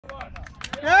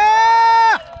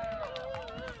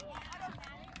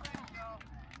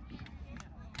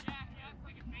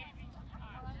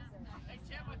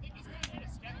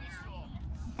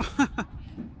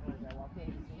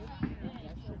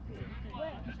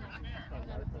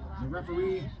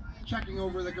referee checking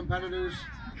over the competitors,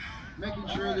 making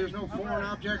sure there's no foreign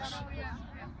objects.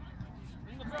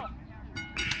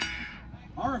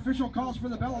 Our official calls for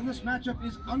the bell on this matchup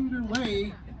is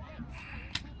underway.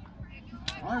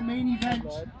 Our main event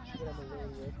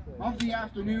of the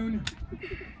afternoon,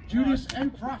 Judas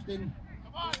and Krofton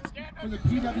for the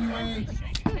PWA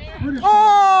British.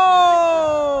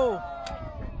 Oh!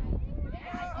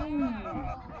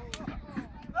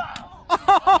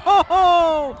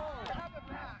 Oh!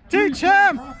 Teach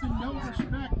him! Krofton, no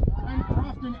respect, and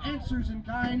Krofton answers in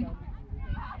kind.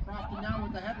 Krofton now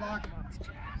with the headlock.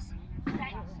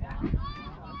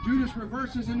 Judas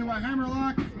reverses into a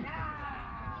hammerlock.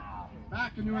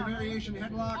 Back into a variation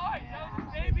headlock.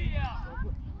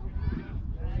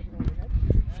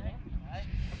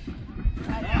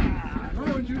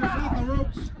 Throwing Judas off the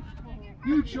ropes.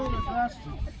 Huge shoulder thrust.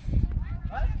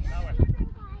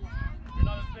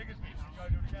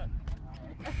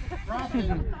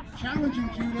 Krofton challenging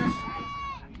Judas.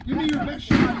 Give me your best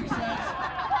shot, he says.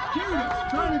 Judas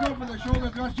trying to go for the shoulder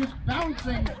thrust, just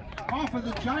bouncing off of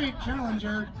the giant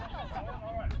challenger.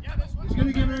 He's going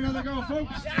to give it another go,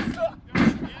 folks.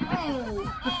 Oh,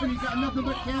 he got nothing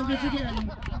but canvas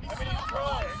again.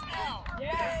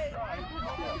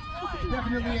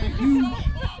 Definitely a huge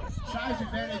size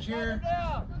advantage here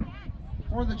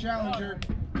for the challenger.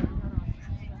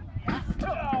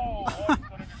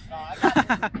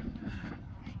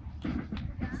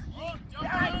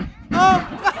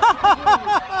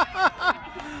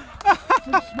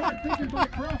 Some smart thinking by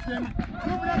Krofton.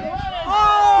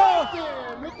 Oh!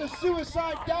 Krofton with the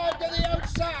suicide dive to the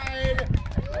outside.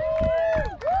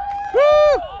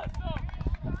 Woo!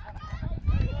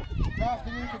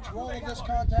 Krofton in control of this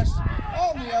contest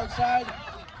on the outside.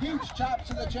 Huge chops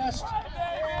to the chest.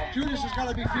 Judas is going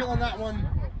to be feeling that one.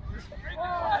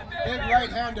 Big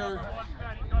right-hander.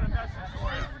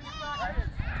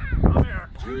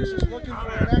 Judas is looking for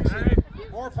an exit,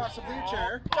 or possibly a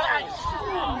chair.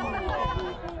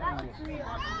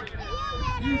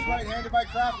 Huge right-handed by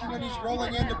Krofton, and he's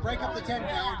rolling in to break up the 10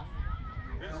 count.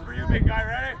 This is for you, big guy.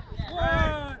 Ready?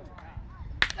 One.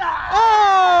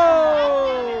 Oh!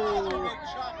 Another big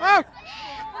chop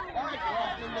by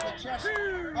Krofton to the chest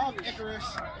of Icarus.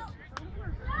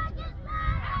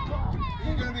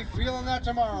 He's going to be feeling that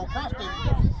tomorrow. Krofton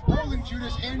rolling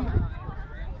Judas in.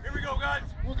 Here we go, guys.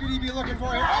 What could he be looking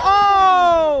for here?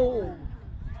 Oh!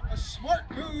 A smart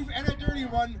move and a dirty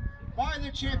one by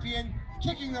the champion,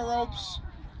 kicking the ropes.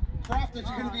 Krofton's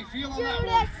going to be feeling that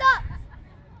one.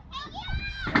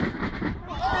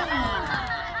 Oh.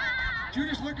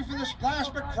 Judas looking for the splash,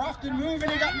 but Krofton moving.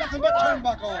 He got nothing but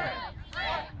turnbuckle.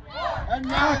 And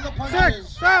now the punches.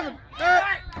 6, 7, 8.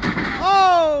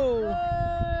 Oh!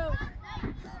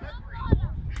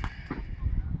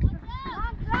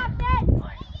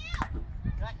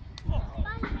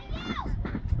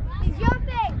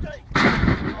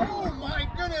 Oh my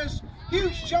goodness!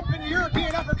 Huge jumping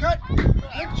European uppercut.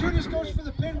 And Judas goes for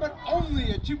the pin, but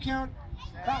only a 2 count.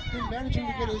 Krofton managing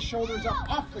to get his shoulders up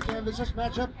off the canvas. This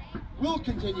matchup will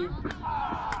continue.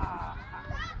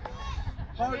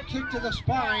 Hard kick to the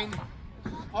spine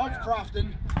of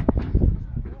Krofton.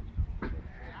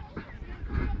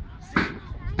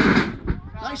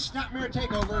 Nice snapmare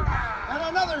takeover. And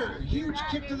another huge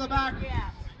kick to the back.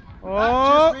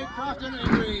 That just made Krofton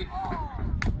angry.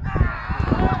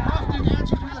 Krofton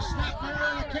answers with a snapmare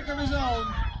and a kick of his own.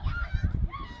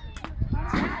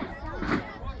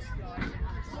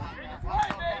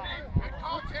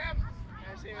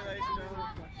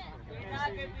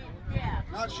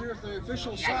 Not sure if the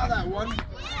officials saw that one.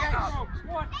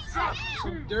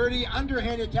 Some dirty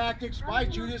underhanded tactics by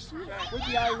Judas with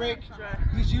the eye rake.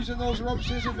 He's using those ropes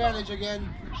to his advantage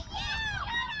again.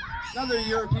 Another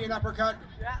European uppercut.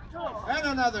 And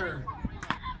another.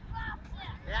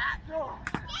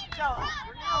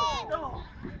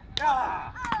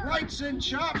 Rights and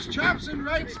chops, chops and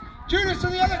rights. Judas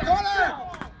in the other corner.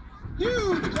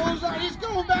 Huge clothesline. He's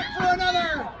going back for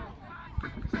another.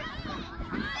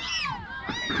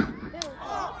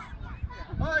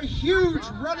 A huge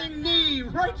running knee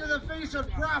right to the face of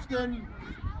Krofton.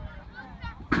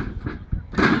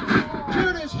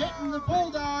 Judas hitting the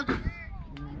bulldog.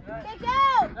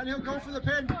 And he'll go for the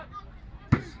pin.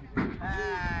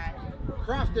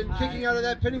 Krofton kicking out of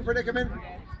that pinning predicament.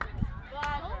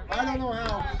 I don't know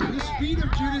how. The speed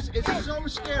of Judas is so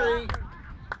scary.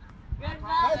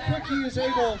 How quick he is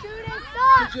able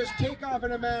to just take off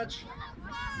in a match.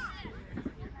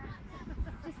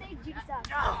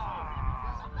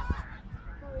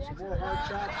 Some more hard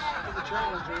shots for the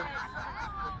challenger.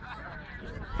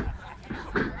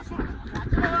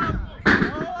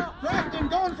 Krofton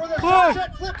going going for the 1,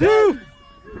 sunset flip. 2.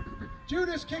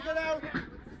 Judas kicking out.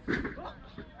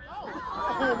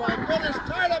 Oh my goodness,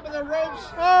 tied up in the ropes.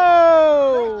 Krofton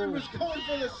Oh! was going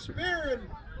for the spear,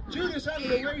 and Judas out of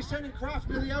the way, sending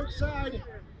Krofton to the outside.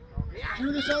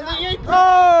 Judas on the apron.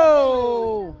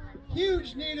 Oh!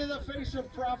 Huge knee to the face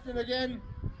of Krofton again.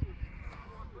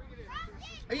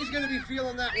 He's going to be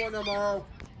feeling that one tomorrow.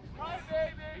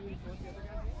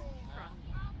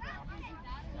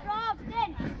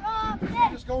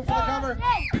 Just going for the cover.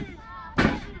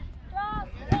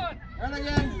 And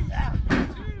again,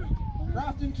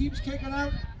 Krofton keeps kicking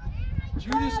out.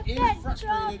 Judas is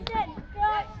frustrated.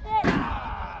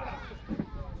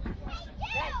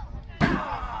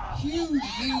 Huge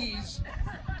knees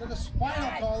to the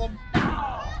spinal column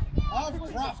of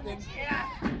Krofton.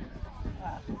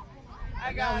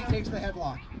 Now he takes the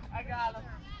headlock. I got him.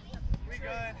 We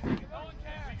good. We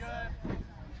good.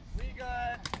 We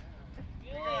good.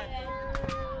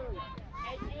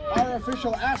 Our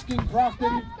official asking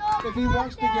Krofton if he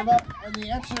wants to give up, and the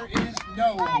answer is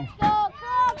no.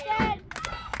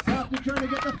 Krofton trying to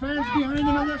get the fans behind him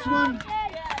on this one.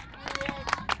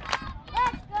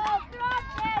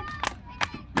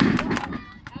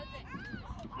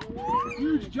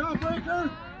 Huge jawbreaker.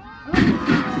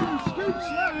 Scoop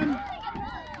slam.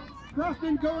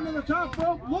 Krofton going to the top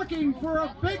rope, looking for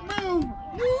a big move.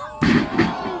 Oh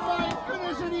my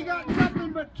goodness, and he got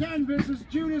nothing but canvas as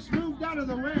Judas moved out of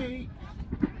the way.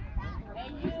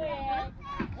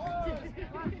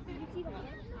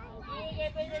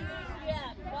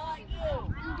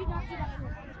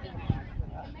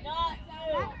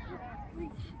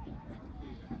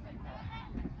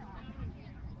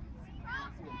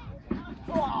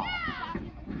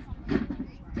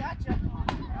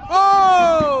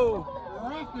 Oh!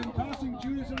 Krofton tossing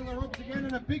Judas into the ropes again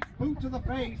and a big boot to the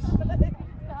face.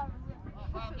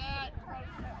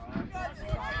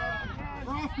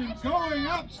 Krofton going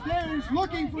upstairs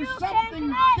looking for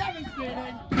something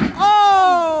devastating.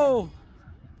 Oh!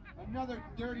 Another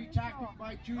dirty tactic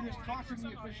by Judas, tossing the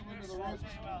official into the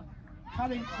ropes,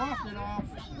 cutting Krofton off.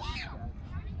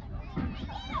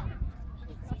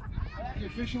 The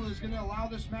official is going to allow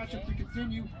this matchup to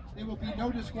continue. There will be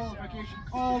no disqualification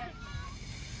called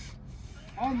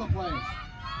on the play.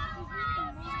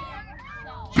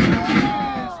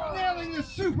 Judas nailing the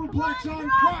superplex on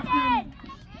Krofton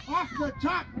off the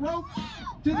top rope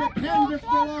to the canvas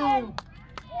below.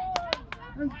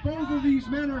 And both of these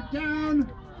men are down.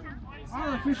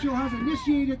 Our official has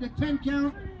initiated the 10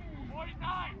 count.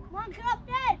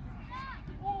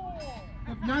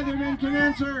 If neither man can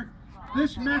answer,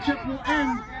 this matchup will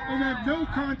end in a no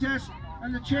contest,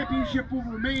 and the championship will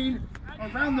remain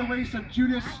around the waist of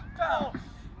Judas.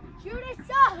 Judas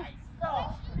sucks!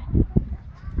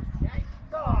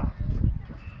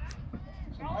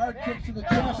 Some hard kicks to the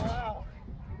chest.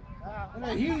 And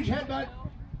a huge headbutt.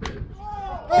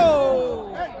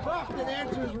 Oh! And Krofton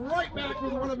answers right back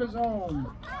with one of his own.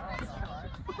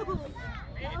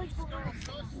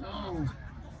 Oh.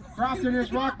 Krofton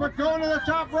is rocked, but going to the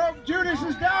top rope. Judas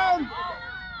is down.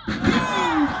 Huge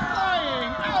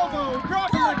flying elbow,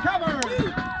 dropping the cover.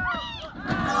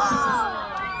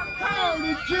 How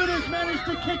did Judas manage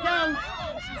to kick out?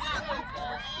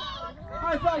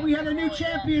 I thought we had a new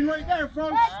champion right there,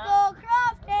 folks. Let's go,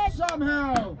 Krofton!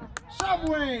 Somehow, some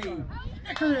way,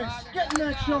 Icarus getting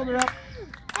that shoulder up.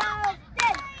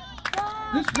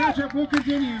 This matchup will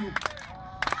continue.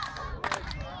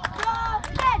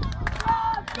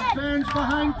 The fans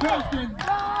behind Krofton.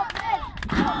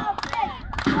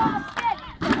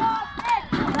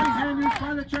 Right-handers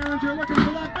find the challenger, looking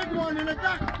for that big one, and a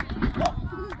duck.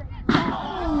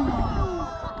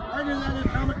 Oh, right in that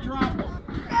atomic drop.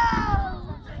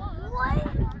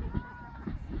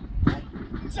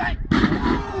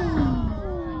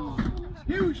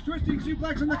 Huge twisting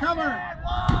suplex in the cover.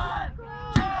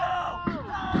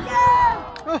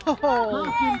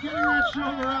 Krofton getting that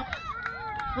shoulder up.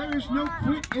 There is no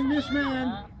quit in this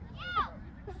man.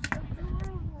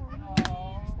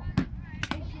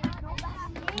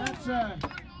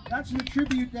 That's an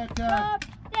attribute that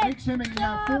makes him a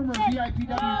former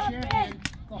VIPW champion.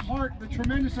 The heart, the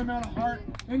tremendous amount of heart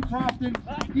in Krofton.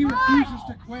 He refuses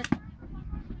to quit.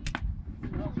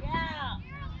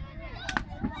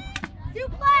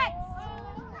 Suplex!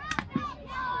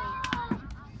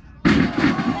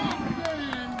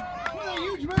 What a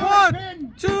huge move.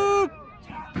 1, 2.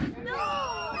 No!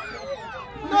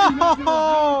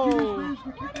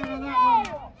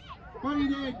 But he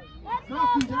did.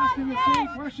 Krofton's asking the same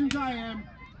questions I am.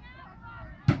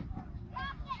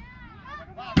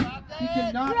 He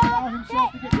cannot allow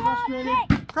himself to get frustrated.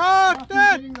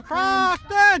 Krofton!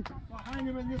 Krofton! Behind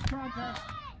him in this contest.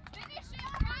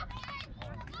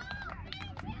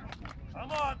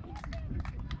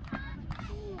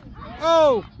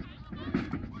 Oh!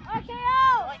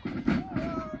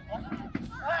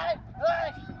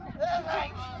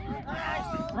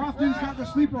 Krofton's got the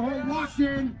sleeper hold locked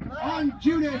in on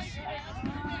Judas.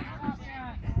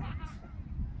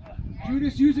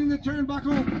 Judas using the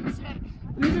turnbuckle.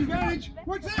 Disadvantage.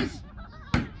 What's this?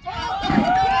 No!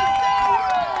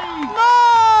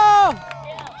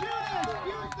 Judas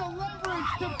used the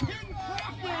leverage to pin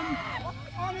Krofton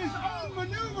on his own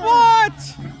maneuver. What?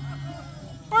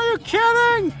 Are you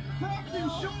kidding?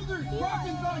 Krofton's shoulder.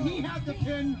 Krofton thought he had the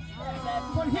pin.